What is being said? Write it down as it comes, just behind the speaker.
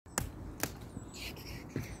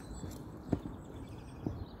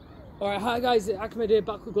Alright, hi guys, Achmed here,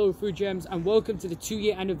 back with Global Food Gems, and welcome to the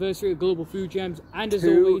 2-year anniversary of Global Food Gems. And as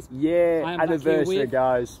always, 2-year anniversary,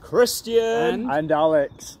 guys. Christian and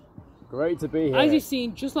Alex. Great to be here. As you've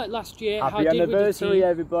seen, just like last year, Happy anniversary,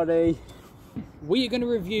 everybody. We are going to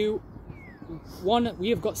review we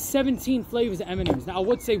have got 17 flavours of M&Ms. Now, I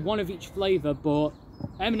would say one of each flavour, but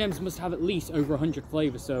M&Ms must have at least over 100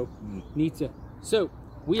 flavours, so need to. So,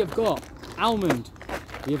 we have got almond,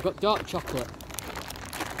 we have got dark chocolate,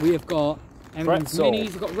 we have got M&M's minis,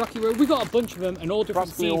 we've got Rocky Road, we've got a bunch of them and all different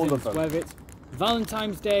seasons, whether it's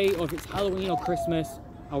Valentine's Day or if it's Halloween or Christmas,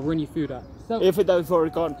 I'll run your food out. So, if it's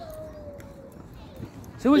already gone.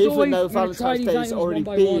 So as even always, though Valentine's Day is already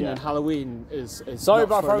been and Halloween is sorry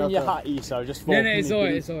about throwing your hat, Issa. I just thought it's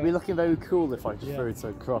alright, it's alright. We're looking very cool if I just threw it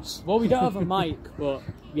so cross. Well, we don't have a mic, but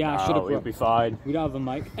yeah, I should have. We'll be fine. We don't have a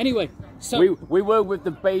mic. Anyway, so we work with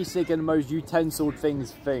the basic and most utensiled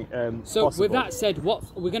things. So possible. with that said,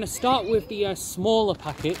 we're going to start with the smaller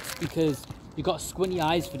packets because you've got to squint your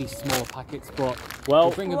eyes for these smaller packets, but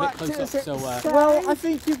we'll bring a bit close up. So, well, I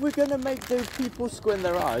think if we're going to make those people squint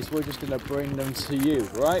their eyes, we're just going to bring them to you,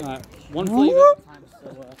 right? One flavour at a time,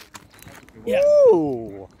 so yeah.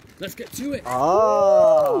 Ooh. Let's get to it.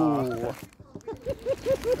 Oh.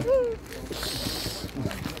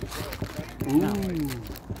 Ooh.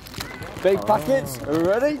 Big packets,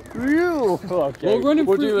 ready? Okay. We're running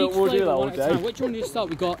through each we'll do flavour that all one at a day. time. Which one do you start?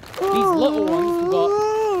 We've got these little ones. We've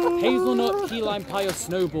got hazelnut, key lime pie, or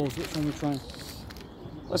snowballs. Which one are we trying?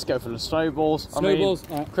 Let's go for the snowballs. Snowballs.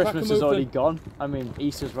 I mean, Christmas is already gone. I mean,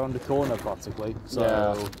 Easter's round the corner practically.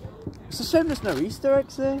 So it's a shame there's no Easter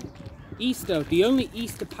eggs there. Easter. The only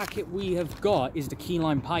Easter packet we have got is the key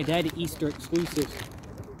lime pie. They're the Easter exclusives.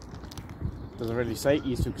 Doesn't really say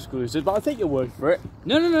Easter exclusive, but I take your word for it.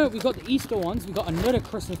 No. We've got the Easter ones. We've got another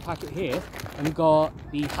Christmas packet here. And we've got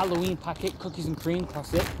the Halloween packet, cookies and cream,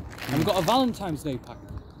 classic. And we've got a Valentine's Day packet.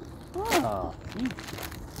 Ah.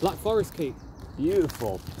 Black Forest cake.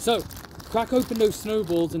 Beautiful. So, crack open those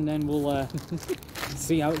snowballs and then we'll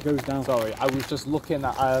see how it goes down. Sorry, I was just looking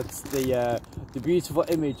at the beautiful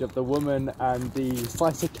image of the woman and the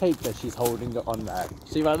slice of cake that she's holding on there.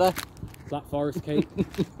 See right there? Black Forest cake,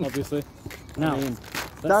 obviously. Now,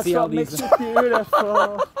 let's see how these makes it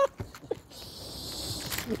beautiful.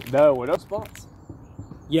 No, we're not spots.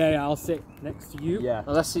 Yeah, I'll sit next to you. Yeah.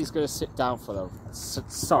 Unless he's going to sit down for them.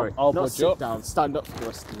 Sorry, I'll not sit up. down. Stand up for the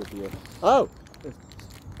rest of the video. Oh.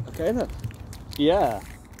 Okay then. Yeah.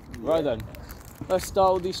 Right then. Let's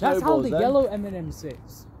start with these snowballs. That's how the yellow M&M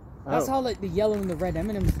sits. That's how like the yellow and the red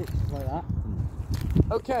M&M sits like that.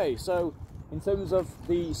 Okay, so in terms of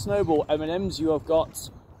the snowball M&Ms, you have got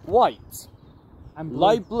white, and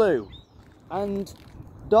light blue, and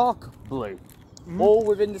dark blue. All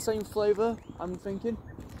within the same flavour, I'm thinking.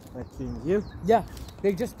 You? Yeah,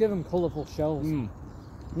 they just give them colourful shells.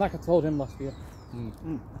 Like I told him last year.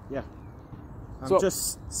 Yeah. I'm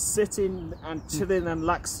just sitting and chilling and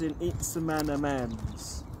laxing, eat some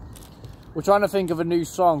M&Ms. We're trying to think of a new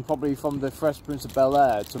song, probably from the Fresh Prince of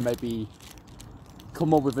Bel-Air, to maybe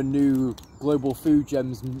come up with a new Global Food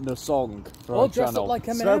Gems song for our channel. All dress up like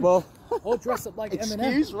M&M. Snowball. All dress up like M&M.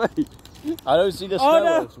 Excuse me. I don't see the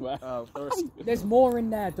snowballs. No. There's more in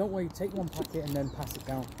there. Don't worry. Take one packet and then pass it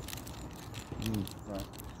down. Right.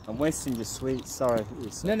 I'm wasting your sweets. Sorry.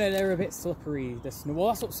 No, they're a bit slippery. Well,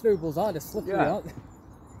 that's what snowballs are. They're slippery, aren't they?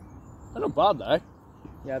 They're not bad though.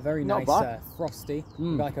 Yeah, very not nice. Bad. Frosty.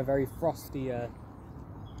 Like a very frosty,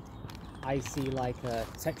 icy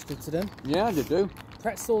texture to them. Yeah, they do.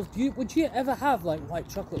 Pretzels. Would you ever have like white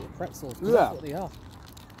chocolate with pretzels? Yeah. That's what they are.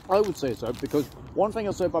 I would say so, because one thing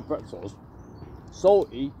I'll say about pretzels,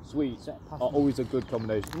 salty, sweet, are always a good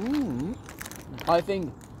combination. I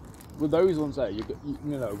think with those ones there, you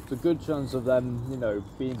know, the good chance of them, you know,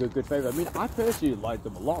 being a good flavour. I mean, I personally like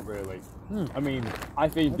them a lot, really. I mean, I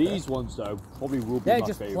think these ones, though, probably will be my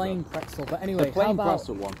favourite. They're just plain pretzel, but anyway, plain how about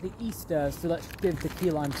pretzel one. the Easter? So let's give the key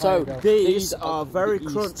lime pie So, a go. These are very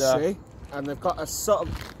crunchy, and they've got a sort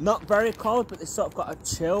of, not very cold, but they sort of got a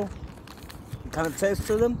chill kind of taste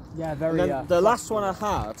to them. Yeah, very. And then the last one I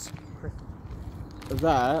had,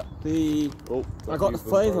 there, I got the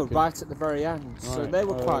flavour right at the very end, so they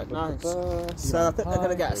were quite nice. So I think they're going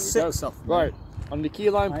to get a 6 off me. Right, on the key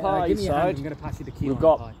lime pie give me your hand, side, I'm going to pass you the key we've lime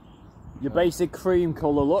got pie. your basic cream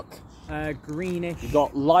colour look. Greenish. You've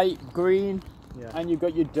got light green, and you've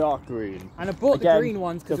got your dark green. And I bought the green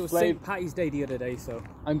ones because it was St. Patty's Day the other day, so...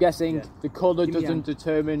 I'm guessing the colour doesn't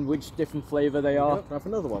determine which different flavour they are. Can I have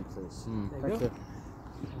another one, please? Thank you.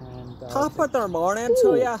 And, Top of the morning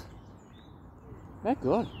to ya. They're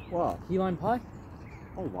good. What? Key lime pie?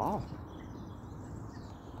 Oh, wow.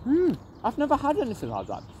 I've never had anything like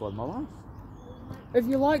that before in my life. If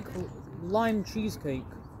you like lime cheesecake,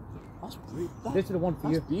 this is the one for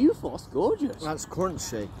you. That's beautiful. That's gorgeous. That's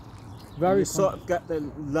crunchy. Very you sort of get the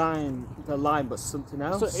lime, but something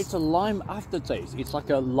else. So it's a lime aftertaste. It's like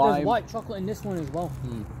a lime. There's white chocolate in this one as well.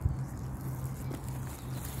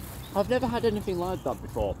 I've never had anything like that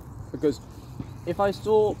before, because if I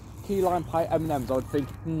saw key lime pie M&Ms, I would think,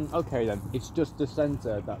 okay then, it's just the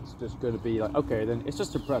centre that's just going to be like, okay then, it's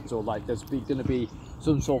just a pretzel, like there's going to be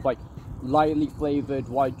some sort of like lightly flavoured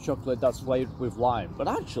white chocolate that's flavoured with lime, but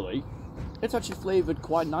actually, it's actually flavoured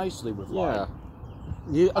quite nicely with lime.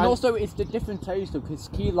 And also, it's the different taste of, because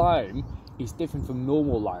key lime is different from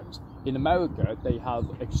normal limes. In America, they have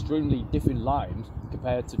extremely different limes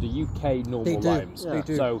compared to the UK normal limes. They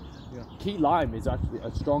do. So, key lime is actually a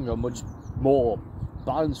stronger, much more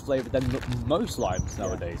balanced flavour than most limes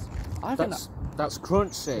nowadays. I think that's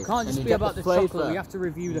crunchy. It can't just be about the chocolate. We have to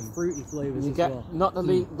review the fruity flavours as well. Not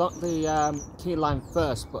the key lime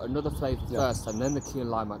first, but another flavour first, and then the key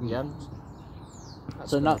lime at the end.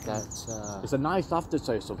 So it's a nice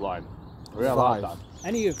aftertaste of lime. I really like that.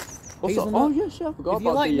 Any of also, oh yes, I forgot about the... If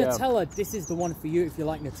you like Nutella, this is the one for you if you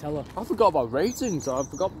like Nutella. I forgot about ratings. I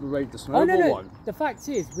forgot to rate the snowball one. The fact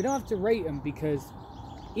is, we don't have to rate them because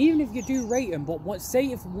even if you do rate them, but say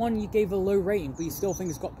if one you gave a low rating, but you still think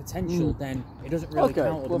it's got potential, then it doesn't really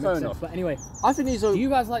count. Well, fair enough. But anyway, I think these are... Do you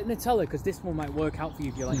guys like Nutella? Because this one might work out for you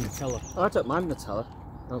if you like Nutella. I don't mind Nutella.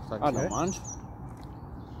 No, thank you. I don't mind.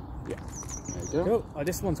 Yeah. There you go. Cool. Oh,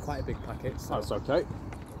 this one's quite a big packet. So. That's okay.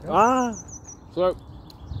 So,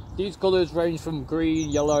 these colours range from green,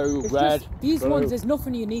 yellow, red. These ones, there's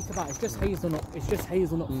nothing unique about it. It's just hazelnut. It's just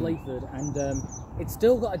hazelnut flavoured, and it's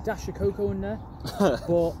still got a dash of cocoa in there,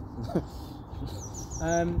 but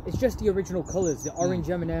it's just the original colours: the orange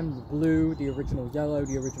M&M, the blue, the original yellow,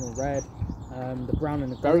 the original red, the brown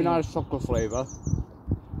and the green. Very nice chocolate flavour.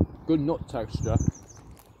 Good nut texture.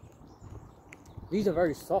 These are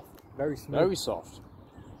very soft, very smooth. Very soft.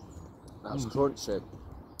 That's crunchy.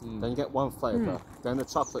 Then you get one flavour, then the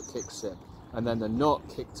chocolate kicks in, and then the nut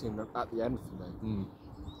kicked in at the end for me.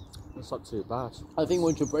 It's not too bad. I think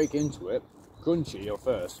once you break into it, crunchy at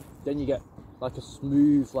first, then you get like a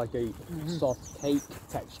smooth, like a soft cake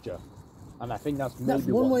texture. And I think that's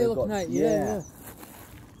maybe one what way they've of looking got. at it, yeah.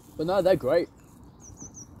 But no, they're great.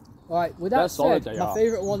 Alright, with that said, my are.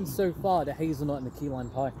 favourite ones so far, the hazelnut and the key lime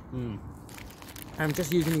pie. I'm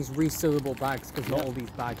just using these resealable bags because not all these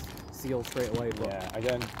bags seal straight away. But yeah,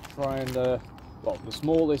 again, trying the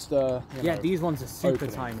smallest. Yeah, these ones are super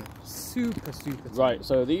tiny, super tiny. Right,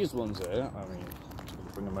 so these ones here. I mean,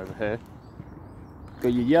 bring them over here.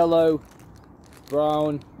 Got your yellow,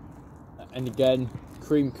 brown, and again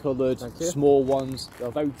cream coloured small ones.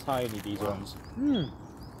 They're very tiny. These ones.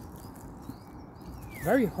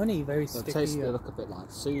 Very honey, very sticky. They look a bit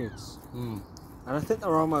like seeds. And I think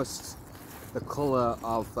they're almost the colour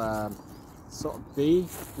of sort of bee,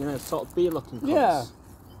 sort of bee looking colours. Yeah.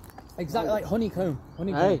 Exactly like honeycomb.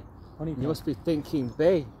 Hey, honeycomb. You must be thinking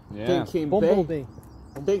bee. Yeah. Thinking Bumblebee.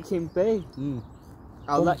 Thinking bee.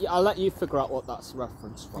 I'll let you figure out what that's a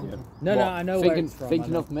reference from. Yeah. No, I know where it's from.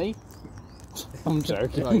 Thinking of me? I'm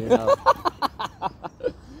joking. Well, you know.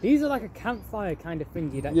 These are like a campfire kind of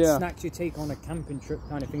thingy, that snacks you take on a camping trip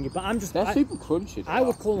kind of thingy. But I'm just... They're super crunchy. I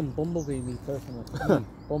would call them Bumblebee, me personally.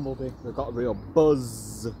 Bumblebee. They've got a real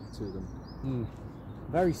buzz to them.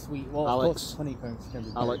 Very sweet. Well, Alex. of course, honeycombs can be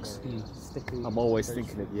Alex. very sticky. I'm always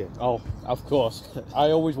thinking of you. Oh, of course. I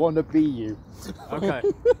always want to be you. Okay.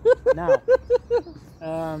 Now,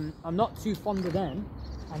 I'm not too fond of them,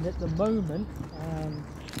 and at the moment,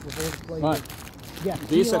 with all the flavours, right. Yeah,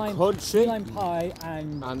 these are crunchy. Key lime pie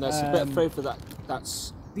and there's a bit of flavour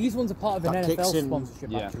that's. These ones are part of an NFL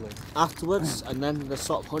sponsorship actually. Afterwards, and then the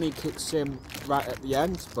sort of honey kicks in right at the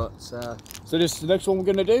end. But so this is the next one we're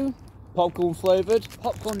gonna do. Popcorn flavoured.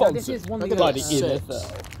 Popcorn. Now, this is one of the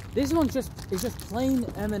NFL. This one's just plain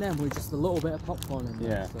M&M with just a little bit of popcorn in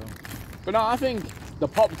there. Yeah. So. But no, I think the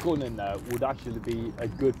popcorn in there would actually be a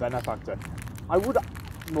good benefactor. I would.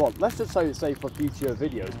 Well, let's just say for future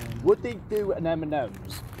videos, would they do an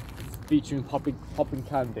M&M's featuring popping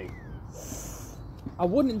candy? I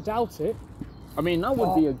wouldn't doubt it. I mean, that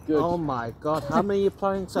would be a good... Oh my god, how many are you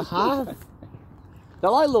planning to have? They're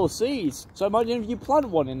like little seeds. So imagine if you plant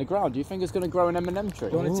one in the ground, do you think it's going to grow an M&M tree?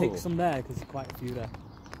 Do you want to take some there? Because there's quite a few there.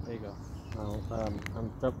 There you go. Oh,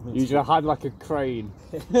 you should hide like a crane.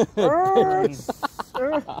 Or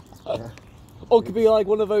it could be like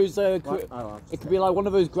one of those. It could be like one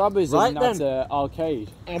of those grabbers in that arcade.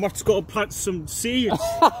 I'm going to go plant some seeds.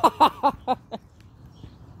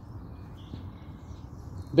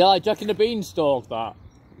 Be like Jack and the Beanstalk, that.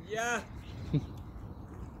 Yeah.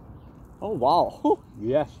 Oh wow.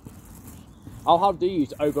 Yes. I'll have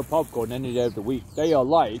these over popcorn any day of the week. They are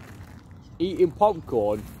like eating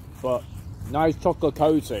popcorn, but nice chocolate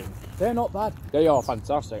coating. They're not bad. They are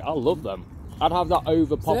fantastic. I love them. I'd have that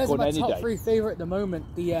over So there's popcorn my any top day. 3 favourite at the moment.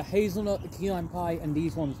 The hazelnut, the key lime pie, and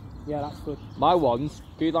these ones. Yeah, that's good. My ones,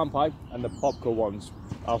 key lime pie, and the popcorn ones.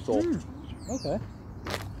 That's all. Okay.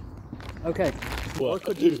 Okay. I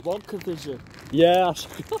could use Wonka vision. Yeah,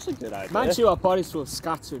 that's a good idea. Mind you, our bodies will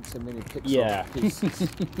scatter into mini pixel Yeah. pieces.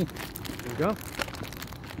 There we go.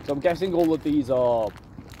 So I'm guessing all of these are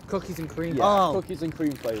Cookies and cream. Oh. cookies and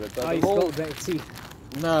cream flavoured. Oh, you got a bit of tea.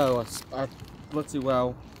 No, I bloody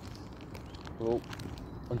well. Well,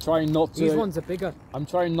 I'm trying not to. These ones are bigger. I'm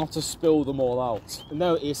trying not to spill them all out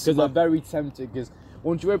No, it's because they're very tempting. Because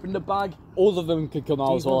once you open the bag, all of them can come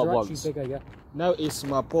out These all ones at are once. actually bigger, yeah. no, it's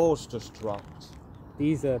my balls just dropped.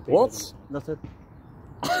 These are bigger. What? Nothing.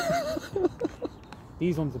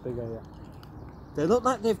 These ones are bigger, yeah. They look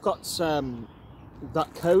like they've got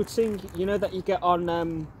that coating, you know, that you get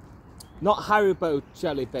on not Haribo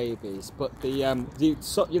jelly babies, but the you know, the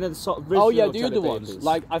sort of original Oh yeah, the jelly other ones. babies.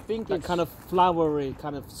 Like I think that it's kind of floury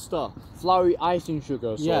kind of stuff. floury icing sugar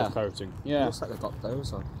sort Yeah. of coating. Yeah. Looks like they've got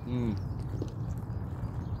those on.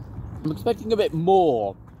 I'm expecting a bit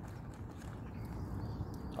more.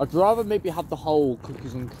 I'd rather maybe have the whole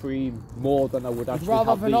cookies and cream more than I would I'd actually rather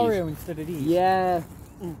have have an these. Oreo instead of these. Yeah,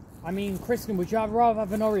 I mean, Kristen, would you rather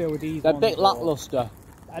have an Oreo with these they're a ones, bit or- lackluster.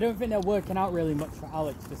 I don't think they're working out really much for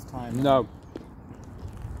Alex this time. No,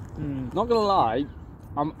 not gonna lie,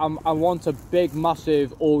 I want a big,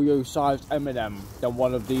 massive Oreo-sized M&M than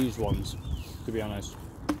one of these ones. To be honest,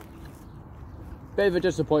 bit of a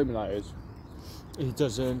disappointment that is. He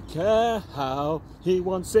doesn't care how, he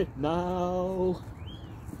wants it now.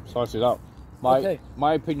 Sorted out.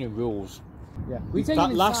 My opinion rules. Yeah. We take That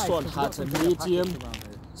them in last size, one 'cause had we've a got some bigger medium. packets around here.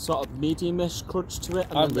 Sort of medium-ish crunch to it,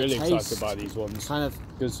 and I'm then the really taste excited by these ones kind of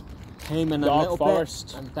because came in a Dark little forest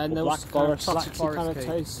bit, and then or there was black kind forest. of Black chocolatey forest kind of cake,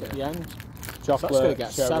 taste at the end. chocolate, gonna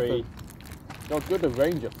get cherry. 7. Got good a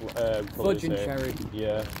range of Fudge colours and here. cherry.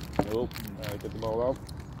 Yeah. Oh, get them all out.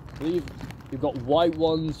 I believe you've got white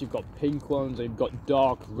ones, you've got pink ones, and you've got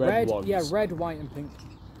dark red ones. Yeah, red, white, and pink.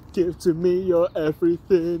 Give to me your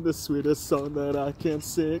everything, the sweetest song that I can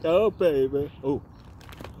sing. Oh, baby. Oh.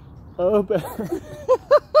 Oh, baby.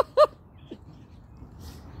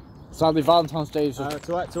 Sadly, Valentine's Day is Do I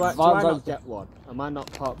Valentine's- not get one? Am I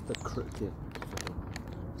not part of the cricket?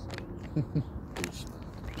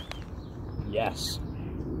 Yes.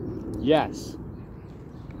 Yes.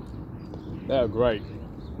 They're great.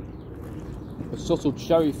 A subtle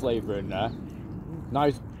cherry flavour in there.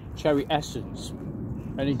 Nice cherry essence.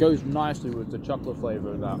 And it goes nicely with the chocolate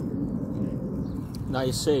flavour of that. Now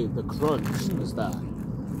you see, the crunch is there.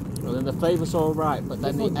 And then the flavour's alright, but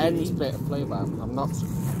then the end bit of flavour, I'm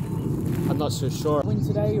not so sure. Win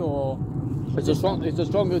today, or It's a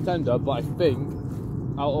strong contender, but I think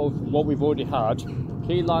out of what we've already had,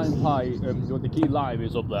 key lime pie, the key lime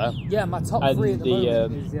is up there. yeah, my top And 3 at the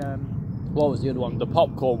moment is What was the other one? The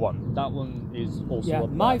popcorn one. That one is also yeah.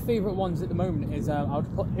 up My there. favourite ones at the moment is I'd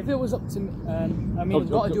put, if it was up to me, I mean, Up- we've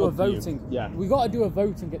got to do a up to you. voting. Yeah. we got to do a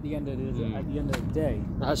voting at the end of the day.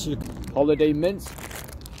 Actually, Holiday mints.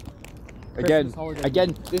 Again, holiday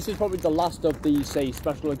this is probably the last of the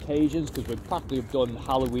special occasions because we've practically done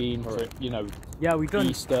Halloween, for, Yeah, we've done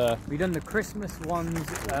Easter. the Christmas ones.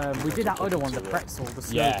 We did that other one, the pretzel,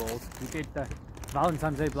 the Yeah. snowballs. We did the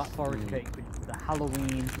Valentine's Day Black Forest cake, the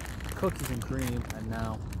Halloween cookies and cream, and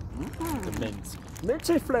now The mint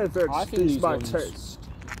minty flavoured I think is these my ones- taste.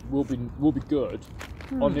 will be good.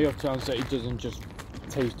 On the off chance that it doesn't just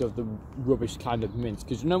taste of the rubbish kind of mint,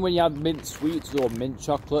 because when you have mint sweets or mint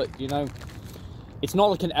chocolate, it's not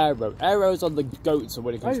like an Aero. Aeros are the goats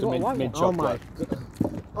when it comes to mint Oh my chocolate.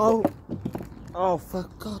 god. Oh, for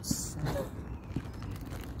God's sake.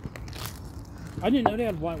 I didn't know they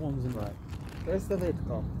had white ones in there. Where's the lid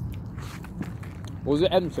gone? Was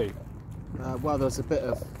it empty? Well, there's a bit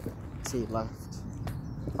of tea left.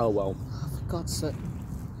 Oh well. For God's sake.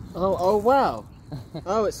 Oh wow.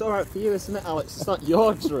 Oh, it's alright for you, isn't it, Alex? It's not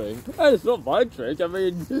your drink. It's not my drink. I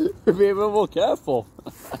mean, be a bit more careful.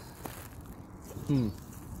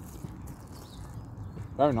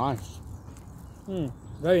 Very nice.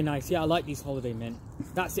 Very nice. Yeah, I like these holiday mint.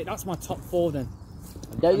 That's it. That's my top 4 then.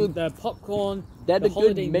 They're The popcorn, the the good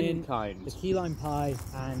holiday mint mint, kind. the key lime pie,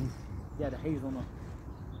 and the hazelnut.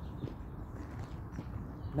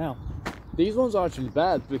 Now, These ones are actually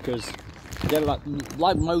bad because they're like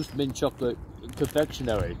most mint chocolate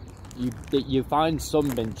confectionery. You find some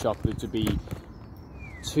mint chocolate to be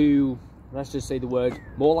too let's just say the word,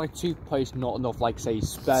 more like toothpaste, not enough like say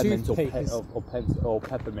spearmint or, or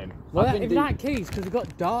peppermint. Well, in that case, because we've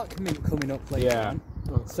got dark mint coming up later on.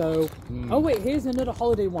 So, oh wait, here's another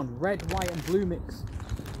holiday one, red, white and blue mix.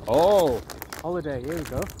 Oh. Holiday, here we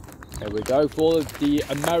go. There we go, for all of the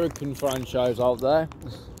American franchise out there.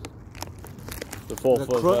 The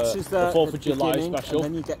 4th of July special. And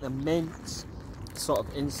then you get the mint sort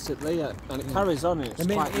of instantly, and it carries on. It's the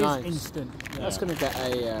mint quite is nice. Instant. Yeah. That's going to get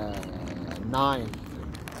a 9.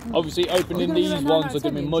 Obviously, opening these ones are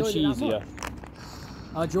going to be much easier.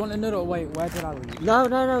 Do you want another? Wait, where did I leave?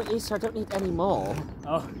 No, Issa, I don't need any more.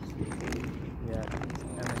 Oh. Yeah.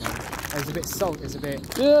 It's a bit salt. It's a bit.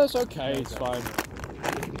 Yeah, it's okay. It's fine.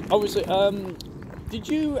 Obviously, did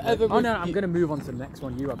you ever? Oh no, I'm going to move on to the next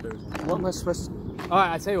one. You have those. What am I supposed to? All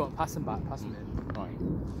right, I tell you what. Pass them back. Pass them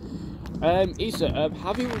in. Right. Issa,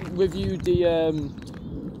 have you reviewed the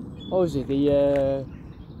what was it? The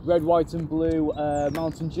red, white, and blue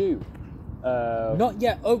Mountain Dew? Not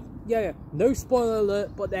yet. Oh, yeah. No spoiler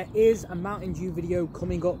alert, but there is a Mountain Dew video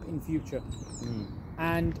coming up in future.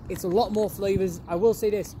 And it's a lot more flavours. I will say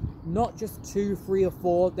this, not just 2, 3 or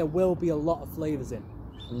 4, there will be a lot of flavours in.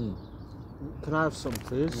 Can I have some,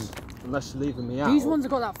 please? Unless you're leaving me out. These ones have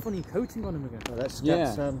got that funny coating on them again. Well, let's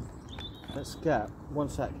get let's get, one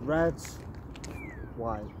sec, red,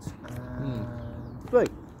 white, and blue.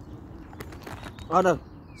 Oh no,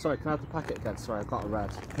 sorry, can I have the packet again? Sorry, I've got a red.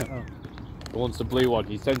 He wants the blue one.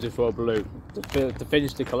 He's tempted for a blue to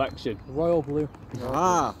finish the collection. Royal blue.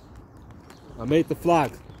 Ah, I made the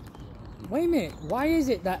flag. Wait a minute, why is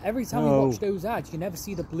it that every time we watch those ads, you never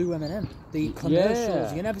see the blue M&M? The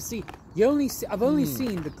commercials, you never see, I've only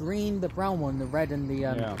seen the green, the brown one, the red and the,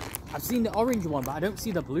 I've seen the orange one, but I don't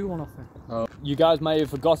see the blue one often. You guys may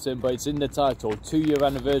have forgotten, but it's in the title, 2-year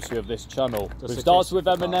anniversary of this channel. We started with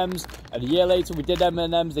M&M's, and a year later we did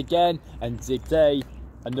M&M's again, and today,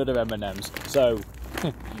 another M&M's. So,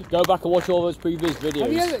 go back and watch all those previous videos.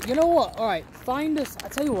 Have you ever, you know what, alright, find us, I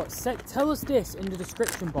tell you what, tell us this in the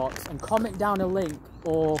description box and comment down a link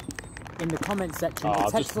or in the comment section or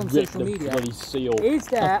text on social media. Is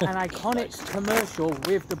there an iconic commercial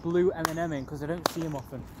with the blue M&M in? Because I don't see them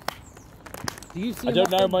often. Do you see I don't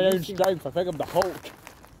know my own strength, I think I'm the Hulk.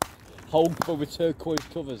 Hulk but with turquoise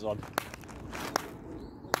covers on.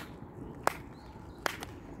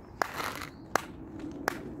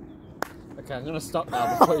 Okay, I'm going to stop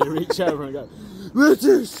now before you reach over and go,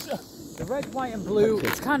 British! The red, white and blue,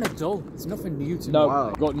 it's kind of dull. It's nothing new to me.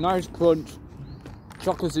 No, got nice crunch,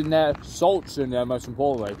 chocolate's in there, salt's in there most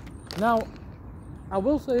importantly. Now, I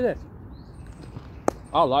will say this.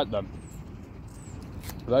 I like them.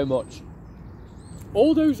 Very much.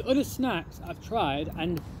 All those other snacks I've tried,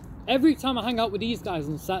 and every time I hang out with these guys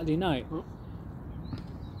on Saturday night,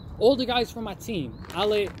 all the guys from my team,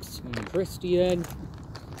 Alex, Christian,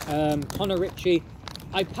 Connor Ritchie,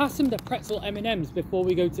 I pass them the pretzel M&M's before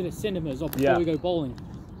we go to the cinemas or before we go bowling,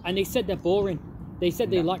 and they said they're boring. They said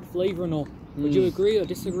they lack flavour and all. Would you agree or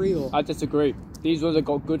disagree? Or I disagree. These ones have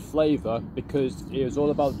got good flavour because it was all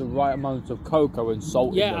about the right amount of cocoa and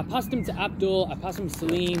salt. Yeah, I passed them to Abdul, I passed them to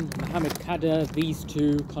Salim, Mohammed Kader, these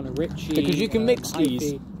two, Connor Ritchie. Because you can mix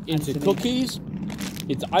these into Anthony. cookies,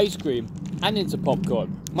 into ice cream, and into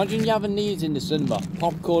popcorn. Imagine you having these in the cinema: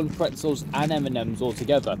 popcorn, pretzels, and M&M's all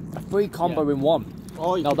together. A free combo in one.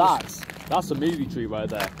 Oh, now that's a movie treat right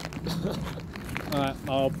there. Alright,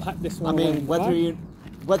 I'll pack this one. I mean,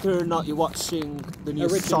 whether or not you're watching the new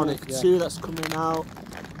Sonic 2 that's coming out.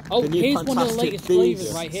 Oh, here's one of the latest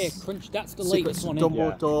flavours right here. Crunch. That's the latest one.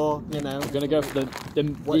 Dumbledore, you know. We're gonna go for the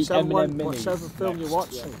whichever M&M minis whichever film you're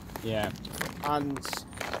watching. Yeah. And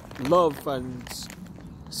love and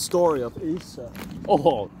story of Issa.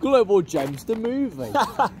 Oh, Global Gems, the movie.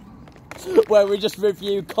 Where we just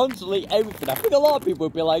review constantly everything. I think a lot of people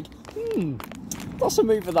would be like, that's a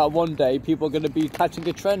movie that one day people are going to be catching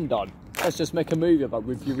a trend on. Let's just make a movie about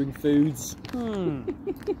reviewing foods.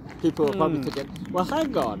 People are probably thinking, well,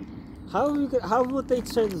 hang on. How would they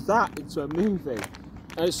turn that into a movie?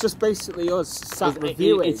 And it's just basically us sat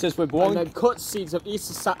reviewing. It's just with one. And then cutscenes of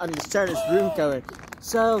Issa sat on his chair in his room going,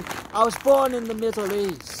 so, I was born in the Middle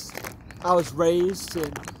East. I was raised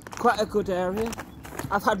in quite a good area.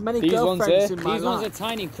 I've had many girlfriends in my life. These ones are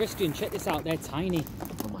tiny. Christian, check this out. They're tiny.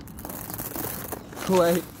 Oh my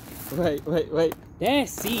God. Wait. They're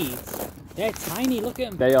seeds. They're tiny. Look at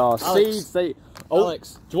them. They are Alex. seeds.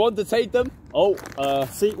 Alex. Do you want to take them?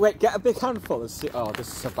 See, wait, get a big handful and see. Oh,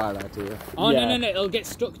 this is a bad idea. Oh, yeah. No. It'll get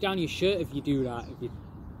stuck down your shirt if you do that.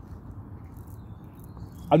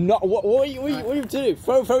 I'm not. What are you do?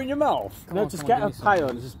 Throw in your mouth? No, just get a pile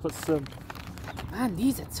and just put some. Man,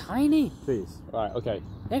 these are tiny. Please. Right. Okay.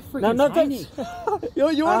 They're freaking No, tiny.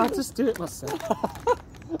 I'll just do it myself.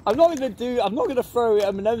 I'm not gonna throw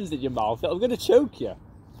M&Ms in your mouth. I'm gonna choke you.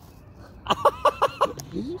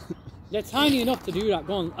 They're tiny enough to do that.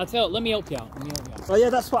 Go on. Let me help you out. Oh yeah,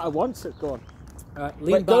 that's what I wanted. Go on.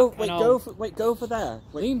 Lean back. Go for there.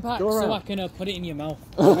 Lean back so I can put it in your mouth.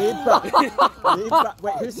 Lean back. Lean back.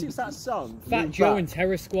 Wait, who sings that song? Fat Joe and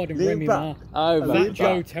Terror Squad and Remy Ma. Oh, Fat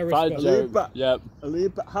Joe, Terror Squad. Lean back. Yep. Lean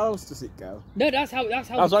back. How else does it go? No, that's how That's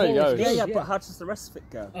the how it chorus goes. Yeah, but how does the rest of it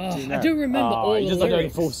go? Do you know? I don't remember all You the just don't know the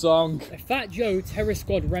lyrics. full song. Fat Joe, Terror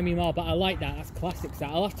Squad, Remy Ma, but I like that. That's classics. That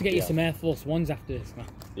I'll have to get you some Air Force Ones after this, man.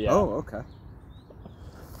 Yeah. Oh, okay.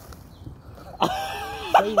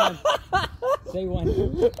 Say one. Say one.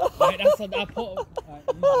 Right, that's what I put.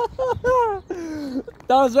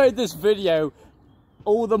 That's made this video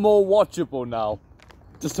all the more watchable now.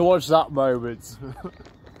 Just to watch that moment.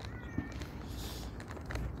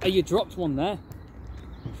 Oh, you dropped one there.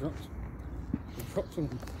 You dropped one.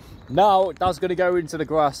 Now that's going to go into the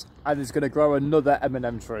grass and it's going to grow another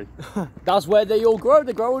M&M tree. That's where they all grow.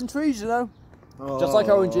 They grow on trees, you know. Just like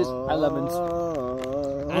oranges and lemons.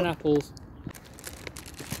 And apples.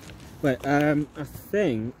 Wait, I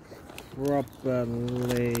think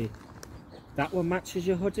probably that one matches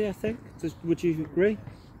your hoodie, I think. Would you agree?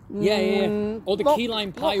 Yeah. Or the key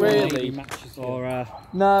lime pie one really. maybe matches. Or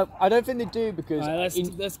No, I don't think they do because...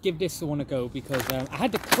 let's give this one a go because I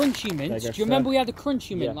had the crunchy mint. Do guess you remember so. we had the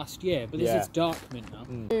crunchy mint Yeah. last year? But this Yeah. is dark mint now.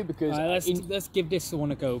 Because Let's give this one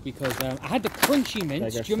a go because I had the crunchy mint.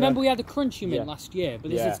 Do guess you remember so. we had the crunchy mint Yeah. last year? But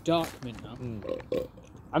this Yeah. is dark mint now.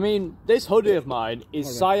 I mean, this hoodie of mine is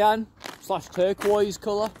cyan/turquoise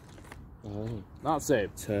colour. Oh. That's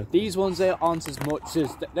it. Turquoise. These ones there aren't as much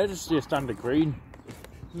as... They're just your standard green.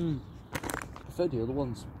 I prefer the other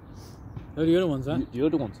ones. Oh, the other ones, huh? The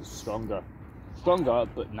other ones are stronger. Stronger,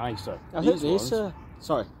 but nicer. I think ones, these are...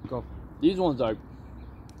 Sorry, go. These ones, though,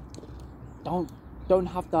 don't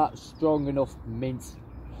have that strong enough mint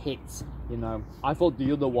hit, you know. I thought the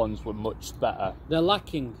other ones were much better. They're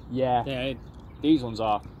lacking. Yeah. Yeah. These ones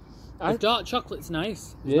are. The dark chocolate's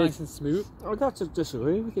nice. It's It is. nice and smooth. I'd have to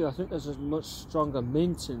disagree with you. I think there's a much stronger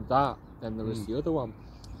mint in that than there is the other one.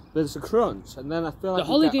 There's a crunch, and then I feel like The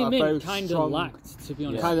holiday you get a very mint kind of strong, lacked, to be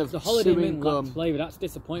honest. kind of the holiday chewing mint gum. lacked flavour. That's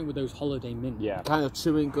disappointing with those holiday mint. Yeah. kind of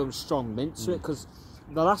chewing gum, strong mint to it. Because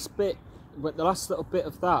the last little bit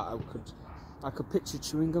of that, I could picture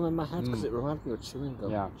chewing gum in my head because it reminded me of chewing gum.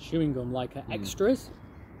 Yeah. Chewing gum like extras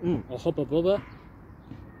or Hubba Bubba.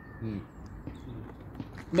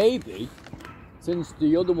 Maybe, since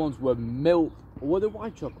the other ones were milk, or were they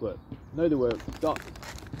white chocolate? No, they were dark.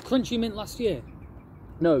 Crunchy mint last year.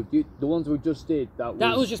 No, the ones we just did, that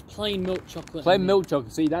was just plain milk chocolate. plain milk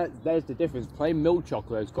chocolate. See, there's the difference. Plain milk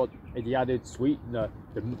chocolate has got the added sweetener,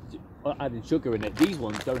 the added sugar in it. These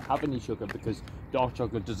ones don't have any sugar because dark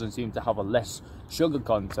chocolate doesn't seem to have a less sugar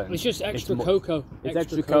content. It's just extra cocoa. It's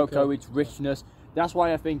extra cocoa, it's richness. That's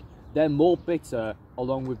why I think they're more bitter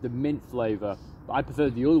along with the mint flavour. But I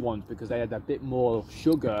prefer the other ones because they had a bit more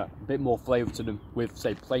sugar, a bit more flavour to them with,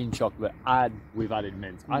 say, plain chocolate and with added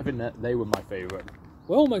mint. I think that they were my favourite.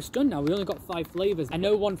 We're almost done now. We only got 5 flavours. I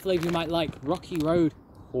know one flavour you might like. Rocky Road.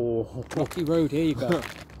 Oh, Rocky Road, here you go.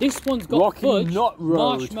 This one's got Rocky fudge, Nut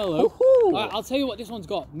Road. marshmallow. Woohoo! Right, I'll tell you what this one's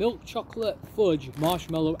got. Milk chocolate, fudge,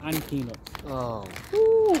 marshmallow and peanuts. Oh,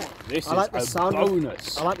 this I like is the a sound.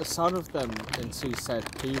 bonus. I like the sound of them until you said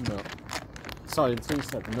peanut. Sorry, until you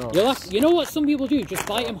said nuts. You know what some people do? Just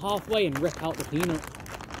bite them halfway and rip out the peanut.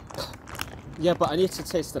 Yeah, but I need to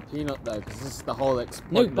taste the peanut though, because this is the whole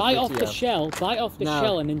No, bite off the shell. Bite off the No.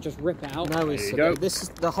 shell and then just rip it out. No, There you go. this is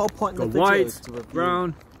the whole point of Got the video white, is to review.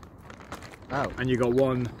 brown, Oh, and you got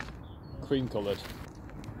one cream coloured.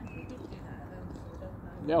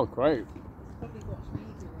 Yeah, great.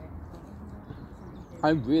 I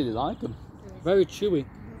really like them. Very chewy.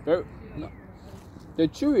 They're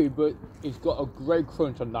chewy, but it's got a great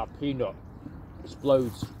crunch on that peanut.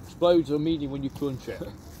 Explodes immediately when you crunch it.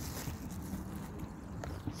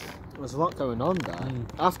 there's a lot going on there.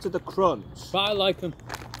 After the crunch, But I like them.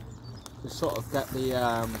 you sort of get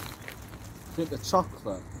the the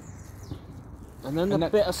chocolate, and then And a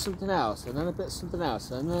that- bit of something else, and then a bit of something else,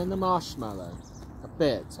 and then the marshmallow. A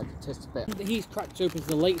bit, I can taste a bit. He's cracked open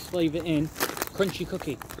the latest flavour in crunchy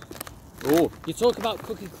cookie. Oh, You talk about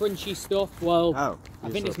cookie crunchy stuff. Well, Oh, I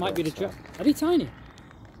think this might be the trick. Are they tiny?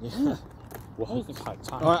 Yeah. well,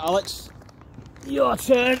 All right, Alex. Your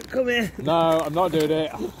turn. Come here. no, I'm not doing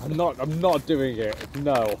it. I'm not doing it.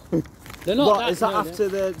 No. They're not. What that, is that no, after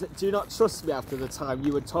the? Do you not trust me after the time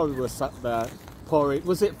you and Tommy were sat there pouring?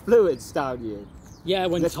 Was it fluids down you? Yeah,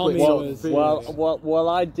 when Liquid Tommy salt was. food. Well,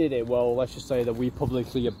 I did it. Well, let's just say that we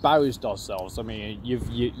publicly embarrassed ourselves. I mean,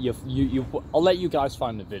 I'll let you guys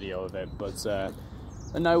find the video of it, but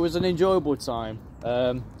no, it was an enjoyable time.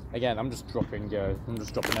 Again, I'm just dropping M&Ms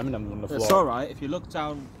on the floor. It's all right. If you look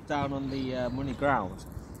down on the money ground,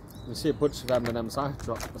 you see a bunch of M&Ms I've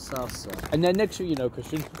dropped myself. So. And then next thing you know,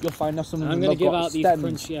 Christian, you'll find out some of them I'm going have to give got out these stems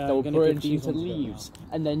crunch. Yeah, that will I'm gonna give branch these into ones leaves,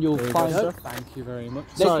 and then you'll There you find. go. Thank you very much.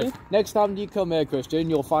 Next time you come here, Christian,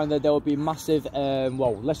 you'll find that there will be massive,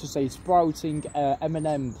 well, let's just say sprouting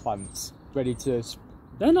M&M plants ready to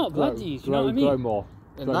They're not grow, bloodies, you know what I mean? grow more.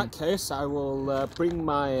 In that case, I will bring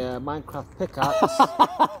my Minecraft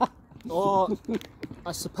pickaxe, or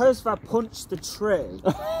I suppose if I punch the tree,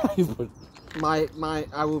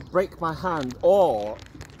 I will break my hand, or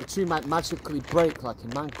the tree might magically break like in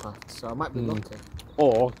Minecraft. So I might be lucky.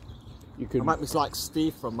 Or you could. I might be like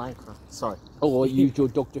Steve from Minecraft. Sorry. Or use your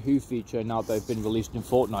Doctor Who feature now they've been released in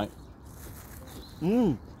Fortnite.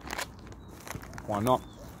 Why not?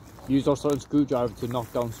 Use our Sonic screwdriver to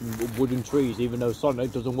knock down some wooden trees, even though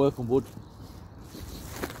Sonic doesn't work on wood.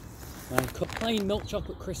 Plain milk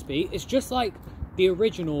chocolate crispy. It's just like the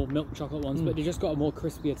original milk chocolate ones, but they just got a more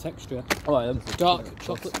crispier texture. Dark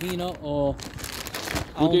chocolate peanut or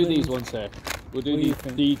We'll do almond. these ones here. We'll do What do you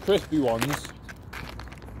the crispy ones.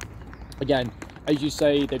 Again, as you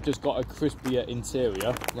say, they've just got a crispier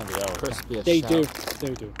interior. Crispier They shell. do.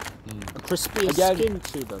 They do. A crispier Again, skin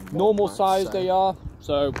to them. one Normal might size say. they are,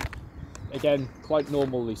 so again, quite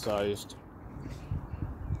normally sized.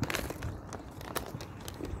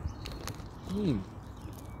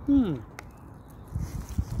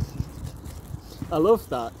 I love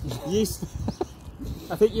that.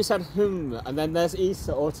 I think you said and then there's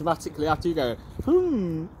Easter automatically after you go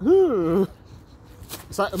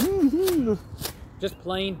It's like Just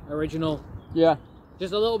plain, original. Yeah.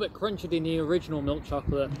 Just a little bit crunchier than the original milk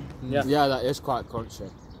chocolate. Yeah. Yeah, that is quite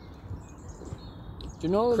crunchy. Do you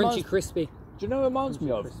know what Crunchy, crispy. Do you know what it reminds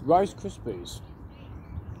me of? Rice Krispies.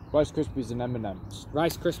 Rice Krispies and M&Ms.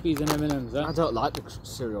 Rice Krispies and M&Ms, I don't like the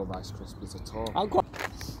cereal Rice Krispies at all. I'm quite...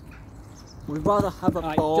 We'd rather have a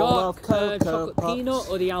Right, bowl dark of cocoa chocolate pops. peanut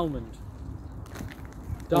or the almond?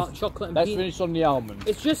 Dark chocolate and Let's peanut. finish on the almond.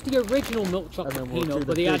 It's just the original milk chocolate And then we'll peanut, do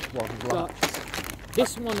but the they big add one dark.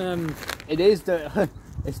 This one, It is the...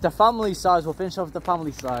 It's the family size. We'll finish off with the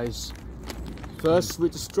family size. First we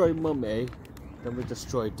destroy Mummy, then we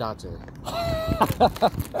destroy Daddy.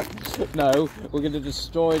 No, we're going to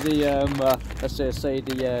destroy the, let's say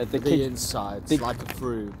the The insides, the- like a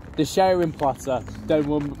fruit. the sharing platter, then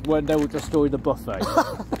we'll destroy the buffet.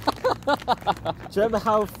 Do you remember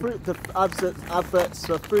how the adverts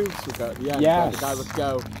for fruits would go at the end? Yes. The guy would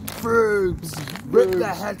go, fruits, rip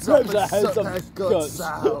their heads off Rip their and heads suck off their and guts guts.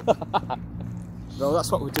 out. Well,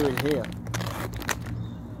 that's what we're doing here.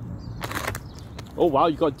 Oh wow,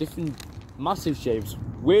 you got different massive shapes,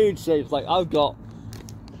 weird shapes. Like I've got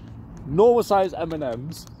normal size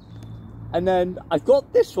M&Ms, and then I've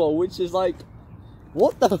got this one, which is like,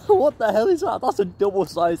 what the hell is that? That's a double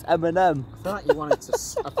sized M&M. I feel like you wanted to.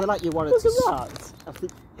 I feel like you wanted Look to. at that. I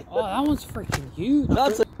think, oh, that one's freaking huge.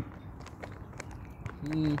 That's a...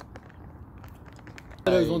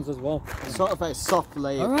 Those ones as well. sort of a soft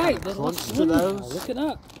layer. All right, kind there's of crunch lots to of those. ones. Look at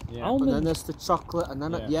that. Yeah. And then Almond. there's the chocolate, and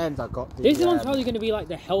then at the end I got the. This one's probably going to be like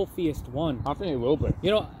the healthiest one. I think it will be.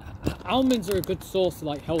 You know, almonds are a good source of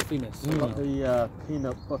like healthiness. got the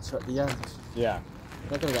peanut butter at the end. Yeah.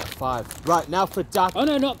 They're gonna get 5. Right now for Dad. Oh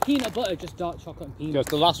no, not peanut butter, just dark chocolate and peanut. Just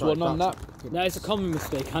the last Right, one on dark that. chocolate. That is a common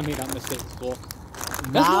mistake. I made that mistake before.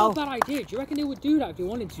 That's Now, not a bad idea. Do you reckon they would do that if they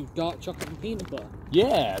wanted to? Dark chocolate and peanut butter.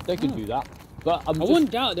 Yeah, they could do that. But I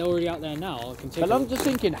wouldn't doubt they're already out there now. I can take But a I'm look. just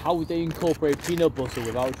thinking how they incorporate peanut butter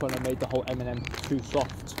without trying to make the whole M&M too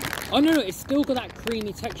soft. Oh no, it's still got that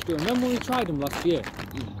creamy texture. Remember when we tried them last year?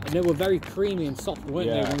 And they were very creamy and soft, weren't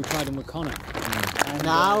they, Yeah. when we tried them with Connor? And,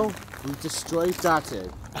 now we destroy Daddy.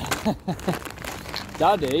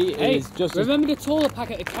 Daddy hey, is just... remember the taller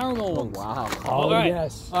packet of caramel Oh ones? wow. Oh, Alright,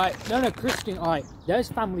 yes. Alright, no, Christian, alright. There's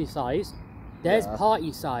family size, there's Yeah.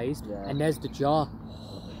 party sized, Yeah. and there's the jar.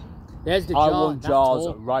 There's the I jar. want that jars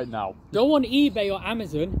tall. right now. Go on eBay or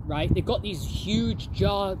Amazon, right? They've got these huge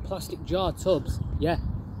plastic jar tubs. Yeah.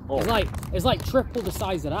 Oh. It's like triple the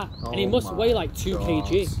size of that. and it Oh must my weigh like 2 God.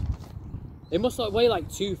 kg. It must like weigh like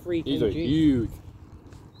 2-3 These are kg. huge.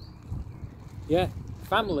 Yeah.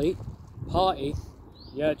 Family, party,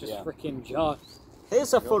 yeah, just Yeah. freaking jar.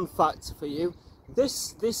 Here's a fun fact for you.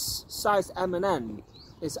 This size M&M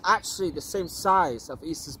is actually the same size of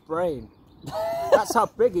Easter's brain. That's how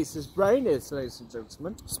big Easter's brain is, ladies and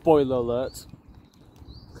gentlemen. Spoiler alert.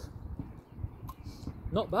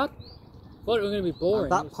 Not bad. Thought it was going to be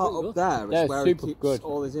boring. And that part up there is Yeah, where he super keeps good.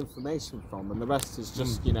 all his information from, and the rest is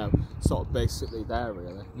just, you know, sort of basically there,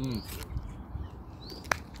 really.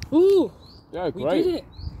 Ooh, Yeah, we great. did it.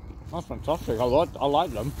 That's fantastic. I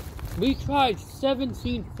like them. We tried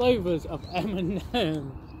 17 flavours of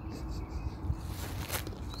M&M.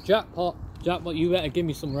 Jackpot. Jackpot, you better give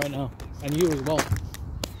me some right now. And you as well.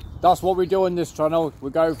 That's what we do on this channel. We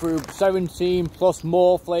go through 17 plus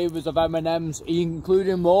more flavours of M&Ms,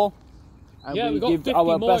 including more. And Yeah, we got give 50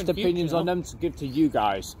 our more best in future opinions now. on them to give to you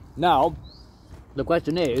guys. Now, the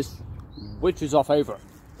question is, which is our favourite?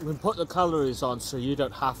 We put the calories on so you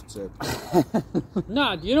don't have to.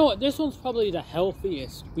 Nah, you know what? This one's probably the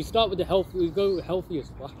healthiest. We start with the healthy. We go with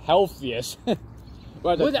healthiest. Healthiest.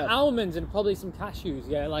 Right, With the almonds and probably some cashews.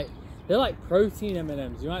 Yeah, like they're like protein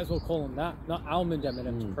M&Ms. You might as well call them that. Not almond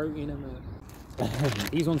M&Ms, protein M&Ms.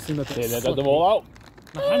 These ones seem a bit. Yeah, they're slippy. them all out.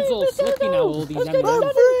 My hands are all slippy now. All these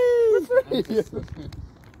M&Ms.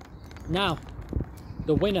 Now,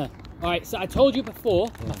 the winner. All right, so I told you before,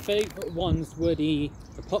 my favourite ones were the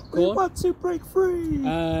We popcorn. want to break free!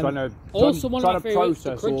 Also, one of my favourites, the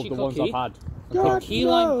process all crunchy the ones cookie, I've had. the key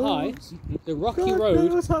lime pie, the Rocky God Road,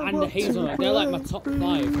 knows I and the want to hazelnut. They're like my top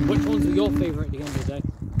 5. Which ones are your favourite at the end of the day?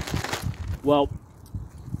 Well,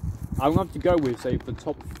 I'm going to have to go with, say, the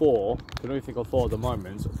top 4. I can only think of 4 at the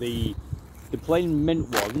moment. The plain mint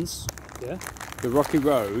ones, Yeah. the Rocky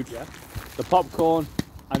Road, Yeah. the popcorn,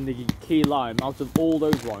 and the key lime. Out of all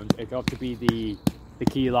those ones, it got to be the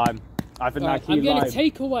key lime. I think Alright, that key I'm going lime. to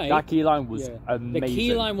take away. That key lime was Yeah. amazing. The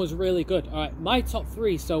key lime was really good. Alright, my top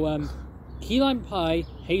 3. So, key lime pie,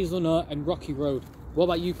 hazelnut, and Rocky Road. What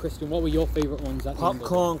about you, Christian? What were your favourite ones? At the end of the day?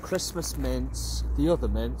 Popcorn, Christmas mints, the other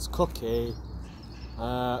mints, cookie,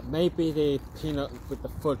 maybe the peanut with the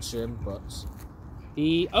fudge in, but...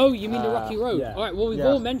 You mean the Rocky Road? yeah. Alright, well, we've Yeah.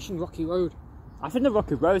 all mentioned Rocky Road. I think the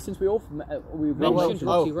Rocky Road, since we all Mentioned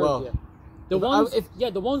Rocky Road, well, yeah. The ones,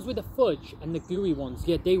 the ones with the fudge and the gooey ones,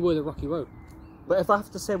 yeah, they were the Rocky Road. But if I have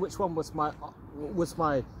to say which one was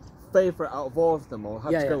my favourite out of all of them, I'll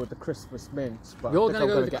have to go with the Christmas mints. But You're I think going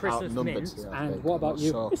to I'm go with the get Christmas outnumbered mints, here, I and think. what I'm about not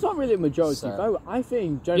you? sure. It's not really a majority So- vote. I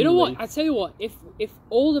think generally. You know what? I tell you what. If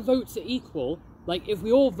all the votes are equal, like if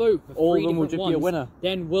we all vote for All of 3 them will different just be a ones, winner.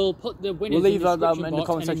 then we'll put the winners We'll leave in the them description in the box,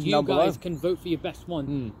 comment and then section you down guys below. can vote for your best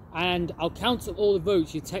one. And I'll count up all the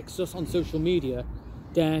votes. You text us on social media.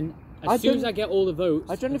 Then as soon as I get all the votes,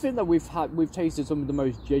 I don't think that we've tasted some of the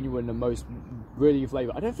most genuine and most really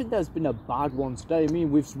flavour. I don't think there's been a bad one today. I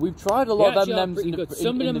mean, we've tried a lot of actually are M&Ms. pretty good.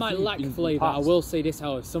 Some of them might lack flavour. I past. will say this,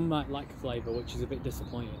 however, some might lack flavour, which is a bit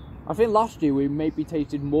disappointing. I think last year we maybe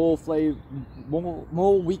tasted more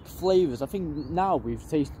weak flavours. I think now we've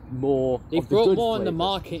tasted more. They've of the brought good more on the flavours.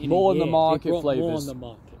 market. More on in a the year. market They brought more flavours. on the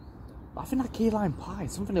market. I think that key lime pie,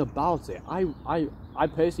 something about it. I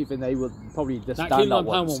personally think they were probably the That key standout lime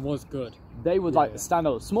pie ones. one was good. They were like Yeah.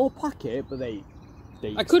 standout, small packet, but they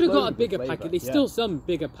I could have got a exploded with bigger flavour, packet. There's yeah. still some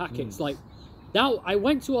bigger packets. Like that, I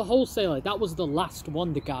went to a wholesaler. That was the last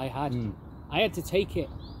one the guy had. I had to take it.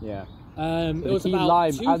 Yeah. It The was key about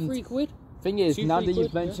lime 2-3 quid. Thing is, 2-3 now that quid,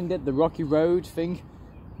 you've mentioned it, the Rocky Road thing,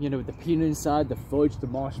 you know, with the peanut inside, the fudge, the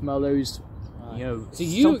marshmallows, you know, So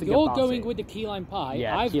something you're about going it. with the key lime pie.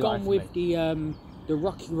 Yeah, I've key lime gone for with the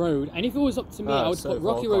Rocky Road. And if it was up to me, I would so put we've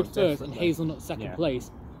all Rocky gone Road first and differently. hazelnut second Yeah. place.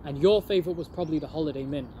 And your favourite was probably the holiday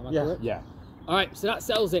mint. Am I correct? Yeah. All right, so that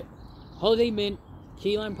settles it. Holiday mint,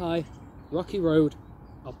 key lime pie, Rocky Road.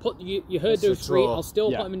 I'll put you heard That's a those 3. draw. I'll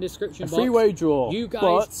still Yeah. put them in the description A box. three-way draw. You guys,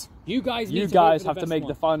 but you guys, need you to guys vote for have the to best make one.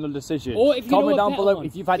 the final decision. Or if you comment know a down better below one.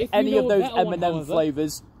 if you've had If you any know of a those better one, M&M however.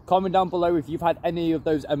 flavours. Comment down below if you've had any of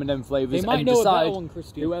those M&M flavours. They might and know a better decide one,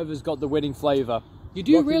 Christian. whoever's got the winning flavour. You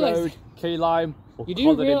do Rocky realise- Road, key lime, or You do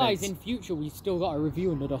holiday realise mint. in future we still got to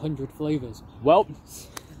review another 100 flavours. Well,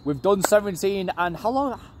 we've done 17, and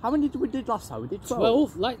how many did we did last time? We did 12.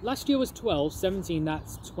 12. Like last year was 12. 17.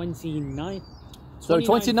 That's 29. So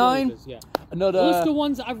 29? flavours, yeah. Another. Those are the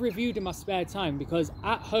ones that I've reviewed in my spare time because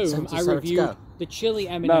at home 77 I to reviewed go. the chili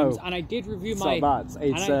M&Ms No, and I did review it's my. not that.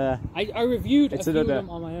 It's, and I reviewed a it's few of another- them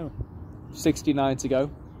on my own. 69 to go.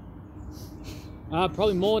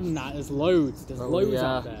 Probably more than that. There's loads. There's loads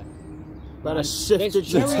out there. Better Man, shift there's it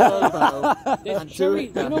to cherry- turbo. There's And do cherry. it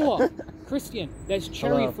You then. know what, Christian? There's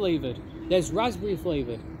cherry Hello. flavored. There's raspberry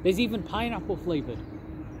flavored. There's even pineapple flavored.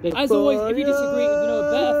 As always, if you disagree, if you know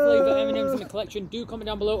a better flavour M&Ms in the collection, do comment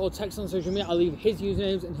down below or text on social media. I'll leave his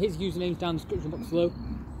usernames and his usernames down in the description box below.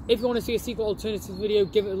 If you want to see a secret alternatives video,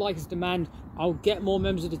 give it a like as demand. I'll get more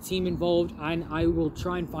members of the team involved, and I will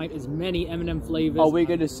try and find as many M&M flavours. Are we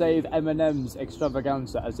going to save M&M's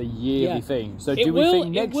Extravaganza as a yearly thing? So do we will,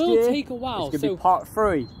 think next year it will take a while. It's going to be part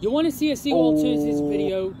 3? You want to see a secret alternatives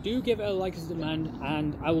video, do give it a like as demand,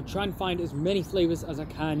 and I will try and find as many flavours as I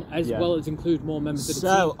can, as well as include more members of the team.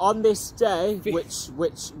 So on this day,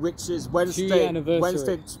 which is Wednesday,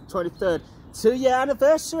 23rd, 2-year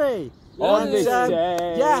anniversary. On this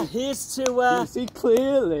day. Yeah, here's to you see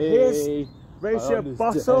clearly. Here's ratio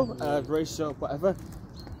bottle, ratio whatever,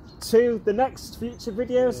 to the next future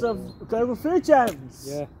videos of Global Food Gems.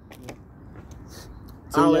 Yeah.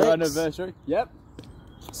 2-year anniversary. Yep.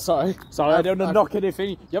 Sorry, I don't want to knock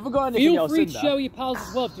anything. You haven't got anything else in there? Feel free to show your pals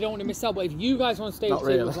as well if you don't want to miss out. But if you guys want to stay up to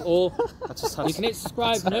date with it all, you can hit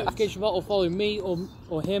subscribe, notification bell, or follow me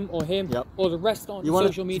or him or the rest on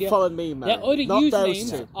social media. Follow me, man. Their other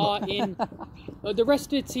usernames are in the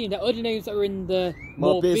rest of the team. Their other names are in the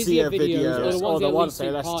more busier videos, or the ones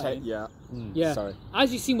that let's take. Yeah. Sorry.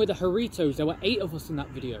 As you've seen with the Doritos, there were 8 of us in that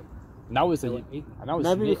video. Maybe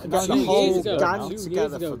we can get the whole gang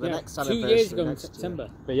together for the next anniversary. 2 years ago in September.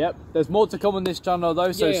 But yep, there's more to come on this channel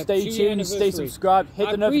though, so stay tuned, stay subscribed, hit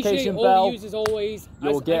the notification bell. All the users always.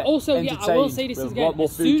 You'll get also, I will say this again.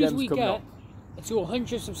 As soon as we get to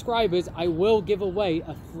 100 subscribers, I will give away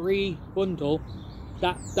a free bundle.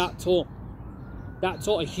 That taught. That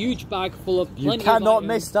taught a huge bag full of plenty You cannot of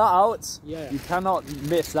miss that out. Yeah. You cannot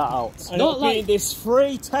miss that out. And not like this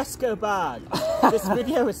free Tesco bag. This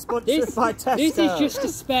video is sponsored by Tesco. This is just a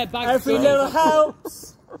spare bag. Every little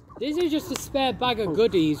helps. This is just a spare bag of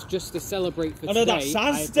goodies just to celebrate for today. I know that's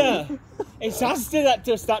Asda. It's Asda that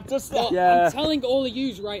does that. Yeah. I'm telling all of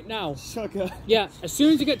yous right now. Sugar. Yeah, as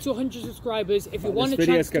soon as you get to 100 subscribers, if you want a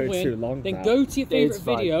chance to win, then go to your favourite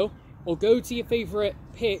video or go to your favourite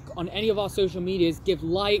pic on any of our social medias, give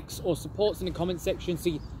likes or supports in the comment section so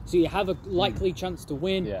you have a likely chance to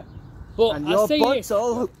win. Yeah. But and I'll say this.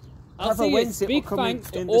 I'll say this, big thanks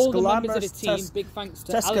to all the members of the team. Big thanks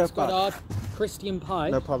to Alex Goddard, Christian Pye.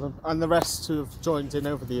 No problem. And the rest who have joined in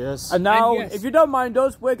over the years. And now, if you don't mind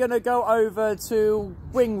us, we're going to go over to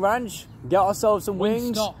Wing Ranch, get ourselves some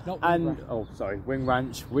wings. Wing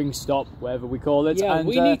Ranch, Wing Stop, whatever we call it. Yeah, and,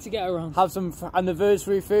 we need to get around. Have some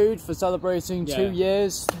anniversary food for celebrating 2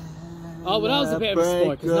 years. Oh, well, that was a bit of a spoil,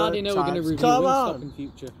 because now they know we're going to review Wing Stop in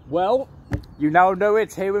future. Well, you now know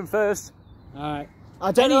it. Here and first. Alright.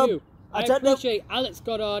 I appreciate Alex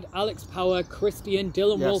Goddard, Alex Power, Christian,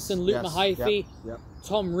 Dylan Wilson, Luke Mahaifi,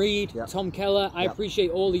 Tom Reed, Tom Keller. I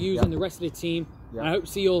appreciate all the yous and the rest of the team. I hope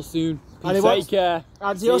to see you all soon. Take care.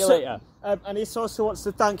 And see you later. And he also wants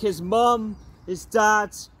to thank his mum, his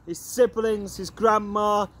dad, his siblings, his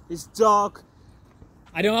grandma, his dog.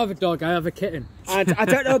 I don't have a dog, I have a kitten. And I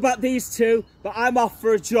don't know about these two, but I'm off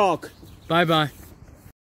for a jog. Bye-bye.